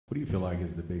What do you feel like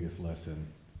is the biggest lesson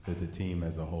that the team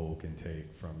as a whole can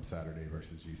take from Saturday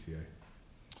versus UCA?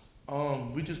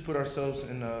 We just put ourselves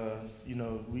in,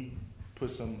 we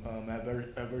put some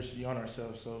adversity on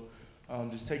ourselves. So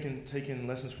just taking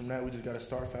lessons from that, we just got to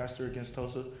start faster against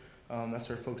Tulsa. That's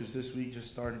our focus this week, just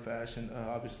starting fast and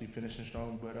obviously finishing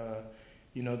strong. But,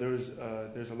 there's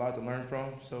a lot to learn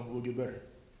from, so we'll get better.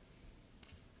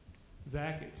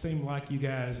 Zach, it seemed like you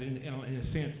guys, in a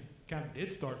sense, kind of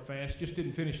did start fast, just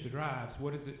didn't finish the drives.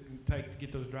 What does it take to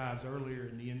get those drives earlier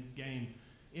in the game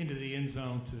into the end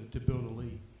zone to build a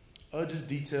lead? Just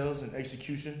details and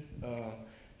execution.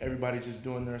 Everybody's just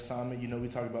doing their assignment. We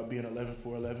talk about being 11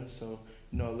 for 11, so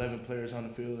 11 players on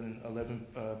the field and 11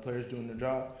 players doing their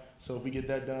job. So if we get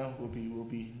that done, we'll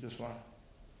be just fine.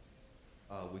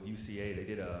 With UCA, they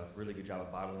did a really good job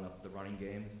of bottling up the running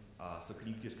game. So can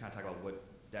you just kind of talk about what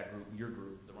that group, your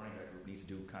group, the running back group, needs to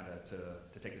do kind of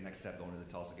to take the next step going into the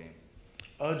Tulsa game?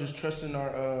 Just trusting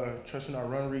our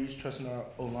run reads, trusting our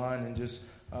O-line, and just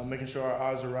making sure our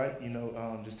eyes are right.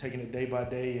 Just taking it day by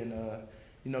day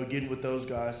and getting with those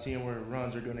guys, seeing where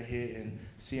runs are going to hit, and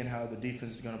seeing how the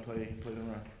defense is going to play the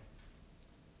run.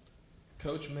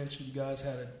 Coach mentioned you guys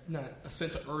had a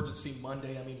sense of urgency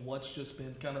Monday. I mean, what's just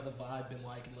been kind of the vibe been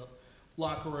like in the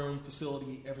locker room,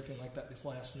 facility, everything like that this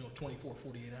last 24,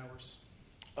 48 hours?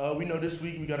 We know this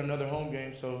week we got another home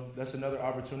game, so that's another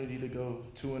opportunity to go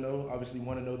 2-0. Obviously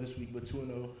 1-0 this week, but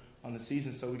 2-0 on the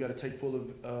season. So we got to take full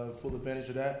advantage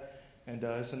of that. And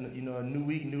it's a new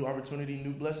week, new opportunity,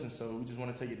 new blessings. So we just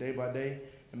want to take it day by day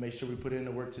and make sure we put in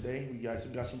the work today. We got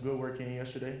some good work in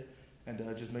yesterday, and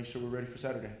just make sure we're ready for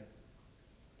Saturday.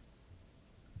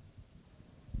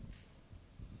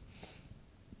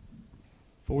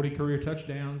 40 career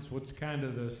touchdowns. What's kind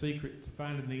of the secret to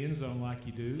finding the end zone like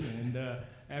you do? And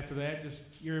after that,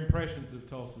 just your impressions of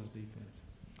Tulsa's defense.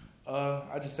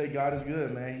 I just say God is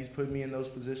good, man. He's put me in those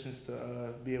positions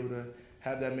to be able to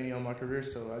have that many on my career.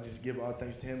 So I just give all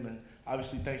thanks to him, and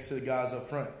obviously thanks to the guys up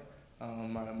front,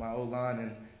 my O-line,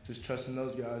 and just trusting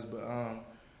those guys.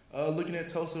 But looking at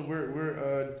Tulsa,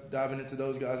 we're diving into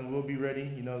those guys, and we'll be ready.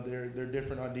 They're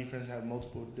different on defense, have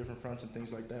multiple different fronts and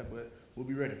things like that, but we'll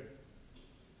be ready.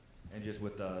 And just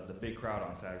with the big crowd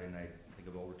on Saturday night, I think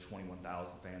of over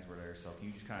 21,000 fans were there. So can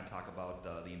you just kind of talk about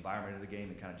the environment of the game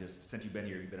and kind of just, since you've been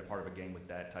here, you've been a part of a game with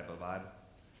that type of vibe?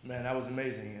 Man, that was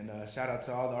amazing. And shout out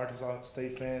to all the Arkansas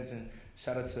State fans, and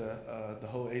shout out to the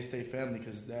whole A-State family,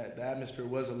 because the atmosphere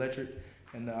was electric.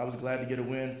 And I was glad to get a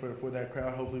win for that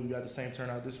crowd. Hopefully we got the same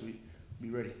turnout this week. Be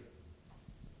ready.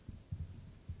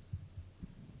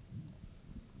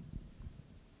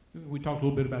 We talked a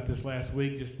little bit about this last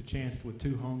week, just the chance with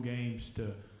 2 home games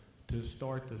to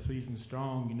start the season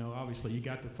strong. Obviously you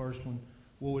got the first one.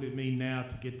 What would it mean now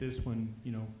to get this one,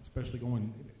 especially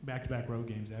going back-to-back road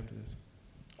games after this?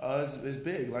 It's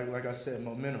big. Like I said,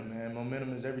 momentum, man.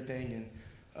 Momentum is everything,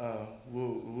 and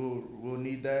we'll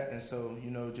need that. And so,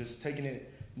 just taking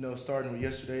it, starting with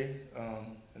yesterday,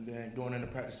 and then going into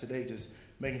practice today, just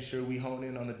making sure we hone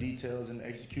in on the details and the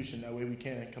execution. That way we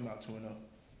can come out 2-0.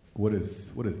 What is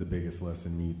the biggest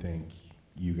lesson you think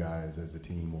you guys as a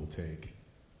team will take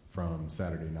from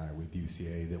Saturday night with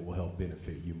UCA that will help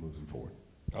benefit you moving forward?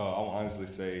 I'll honestly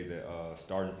say that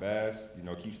starting fast,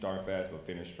 keep starting fast but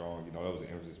finish strong. That was an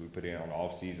emphasis we put in on the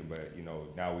off season, but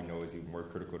now we know it's even more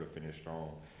critical to finish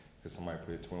strong, because somebody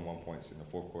put 21 points in the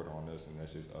fourth quarter on us, and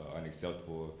that's just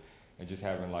unacceptable. And just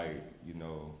having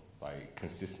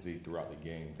consistency throughout the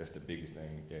game, that's the biggest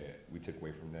thing that we took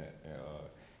away from that.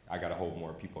 I got to hold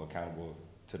more people accountable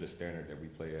to the standard that we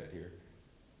play at here.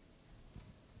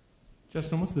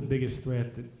 Justin, what's the biggest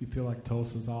threat that you feel like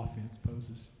Tulsa's offense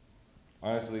poses?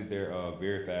 Honestly, they're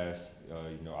very fast.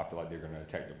 I feel like they're going to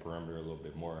attack the perimeter a little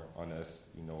bit more on us.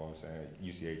 You know what I'm saying?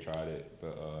 UCA tried it,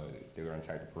 but they're going to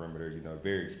attack the perimeter.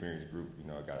 Very experienced group.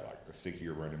 I got like a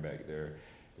 6-year running back there.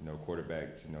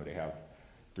 Quarterbacks, they have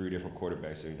 3 different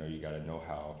quarterbacks, so you got to know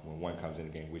how, when one comes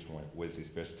in the game, what is his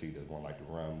specialty. Does one like to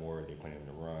run more? Are they playing him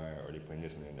to run, or are they playing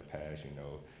this one in the pass?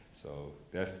 So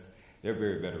they're a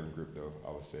very veteran group, though,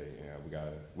 I would say, and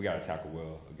we gotta tackle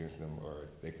well against them, or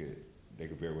they could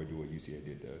very well do what UCA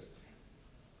did to us.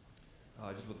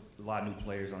 Just with a lot of new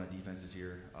players on the defense this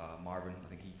year, Marvin, I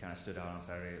think he kind of stood out on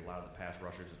Saturday. A lot of the pass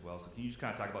rushers as well. So can you just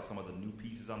kind of talk about some of the new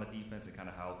pieces on the defense and kind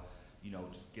of how,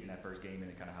 just getting that first game in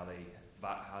and kind of how they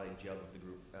gelled with the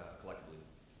group collectively?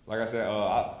 Like I said,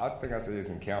 I think I said this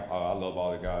in camp. I love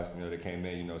all the guys, that came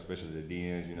in, especially the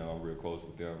DNs. I'm real close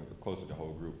with them, close with the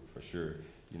whole group for sure.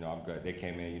 I'm glad they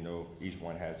came in, each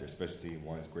one has their specialty.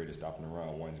 One's great at stopping the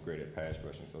run, one's great at pass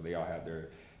rushing. So they all have their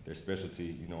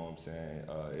specialty, you know what I'm saying?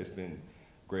 It's been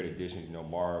great additions. You know,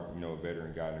 Marv, you know, a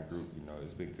veteran guy in the group. You know,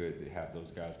 it's been good to have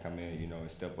those guys come in, you know,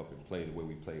 and step up and play the way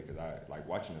we play. Because I like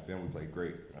watching the film. We played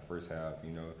great in the first half.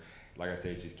 You know, like I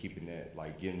said, just keeping that,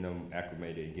 like getting them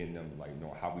acclimated and getting them, like, you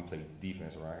know, how we play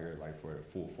defense around here, like for a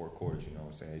full 4 quarters. You know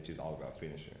what I'm saying? It's just all about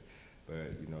finishing.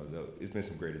 But, you know, it's been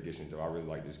some great additions, though. I really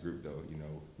like this group, though. You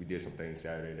know, we did some things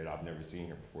Saturday that I've never seen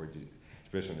here before,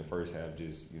 especially in the first half,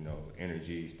 just, you know,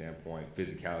 energy standpoint,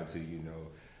 physicality, you know,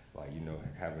 like, you know,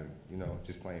 having, you know,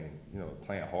 just playing, you know,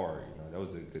 playing hard. You know, that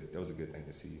was a good thing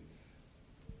to see.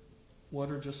 What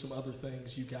are just some other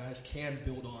things you guys can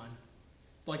build on?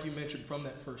 Like you mentioned from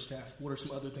that first half, what are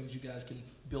some other things you guys can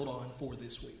build on for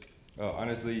this week?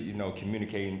 Honestly, you know,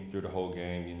 communicating through the whole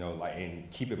game, you know, like, and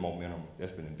keeping momentum.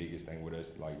 That's been the biggest thing with us.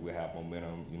 Like, we have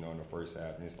momentum, you know, in the first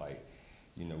half, and it's like,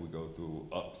 you know, we go through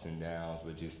ups and downs,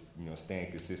 but just, you know, staying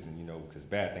consistent, you know, because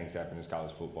bad things happen in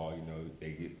college football. You know,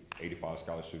 they get 85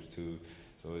 scholarships too.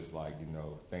 So it's like, you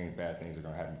know, bad things are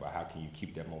going to happen, but how can you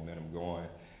keep that momentum going?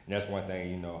 And that's one thing,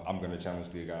 you know, I'm going to challenge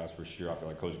the guys for sure. I feel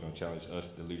like Coach is going to challenge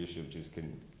us, the leadership, just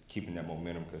keeping that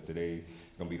momentum, because today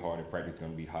it's going to be hard in practice, it's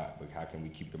going to be hot, but how can we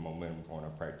keep the momentum going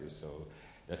in practice? So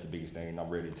that's the biggest thing, and I'm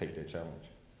ready to take that challenge.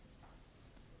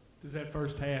 Does that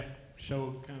first half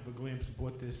show kind of a glimpse of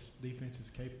what this defense is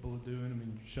capable of doing? I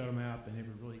mean, you shut them out, they never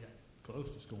really got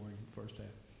close to scoring in the first half.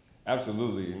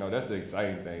 Absolutely. You know, that's the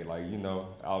exciting thing. Like, you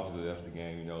know, I obviously left the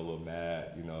game, you know, a little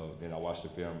mad, you know, then I watched the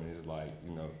film, and it's like,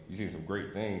 you know, you see some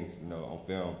great things, you know, on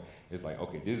film. It's like,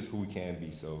 okay, this is who we can be.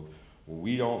 So when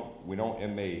we don't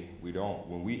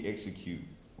when we execute,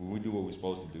 when we do what we're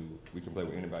supposed to do, we can play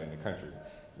with anybody in the country.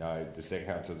 Now, the second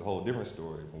half tells a whole different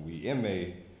story. When we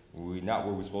MA, when we're not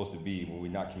where we're supposed to be, when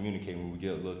we're not communicating, when we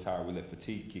get a little tired, we let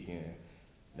fatigue kick in.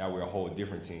 Now we're a whole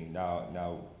different team.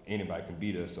 Now anybody can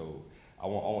beat us. So I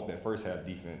want that first half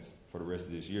defense for the rest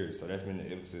of this year. So that's been the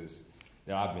emphasis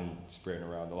that I've been spreading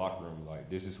around the locker room. Like,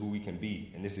 this is who we can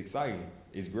be, and it's exciting.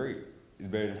 It's great. It's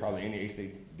better than probably any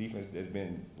A-State defense that's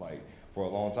been, like, for a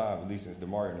long time, at least since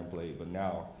DeMar and them played. But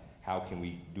now, how can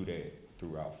we do that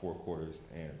throughout 4 quarters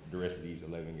and the rest of these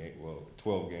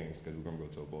 12 games, because we're going to go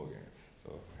to a bowl game.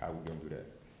 So how are we going to do that?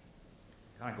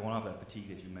 Kind of going off that fatigue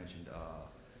that you mentioned,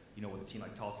 you know, with a team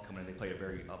like Tulsa coming in, they play a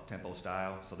very up-tempo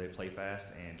style, so they play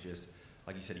fast, and just,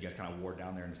 like you said, you guys kind of wore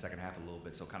down there in the second half a little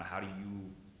bit. So kind of how do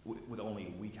you, with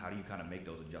only a week, how do you kind of make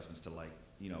those adjustments to, like,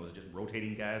 you know, is it just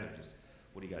rotating guys, or just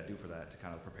what do you got to do for that to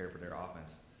kind of prepare for their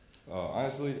offense?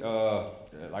 Honestly,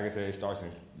 like I said, it starts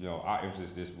in, you know, our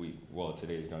emphasis this week, well,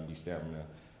 today is going to be stamina,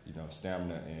 you know,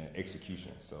 stamina and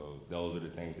execution. So those are the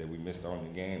things that we missed on in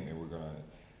the game,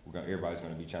 and everybody's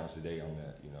going to be challenged today on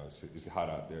that. You know, it's hot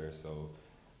out there, so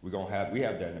we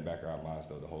have that in the back of our minds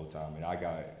though the whole time. And I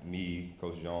got me,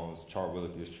 Coach Jones, Char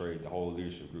Willick, this trade, the whole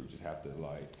leadership group just have to,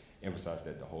 like, emphasize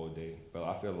that the whole day. But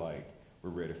I feel like we're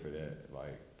ready for that,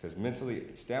 like, because mentally,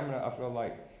 stamina, I feel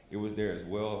like it was there as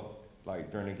well.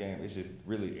 Like, during the game, it's just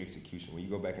really execution. When you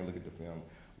go back and look at the film,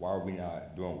 why are we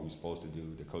not doing what we're supposed to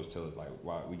do? The coach tells us, like,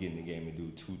 why we get in the game and do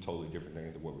 2 totally different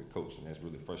things than what we're coaching. That's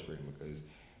really frustrating, because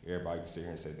everybody can sit here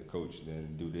and say the coach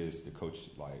then do this, the coach,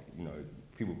 like, you know,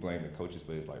 people blame the coaches,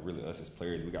 but it's like really us as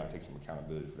players, we got to take some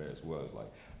accountability for that as well. It's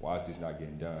like, why is this not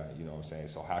getting done? You know what I'm saying?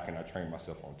 So how can I train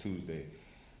myself on Tuesday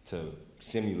to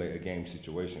simulate a game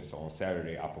situation, so on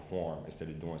Saturday I perform instead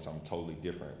of doing something totally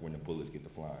different when the bullets get to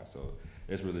flying? So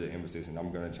that's really the emphasis, and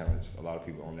I'm going to challenge a lot of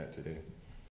people on that today.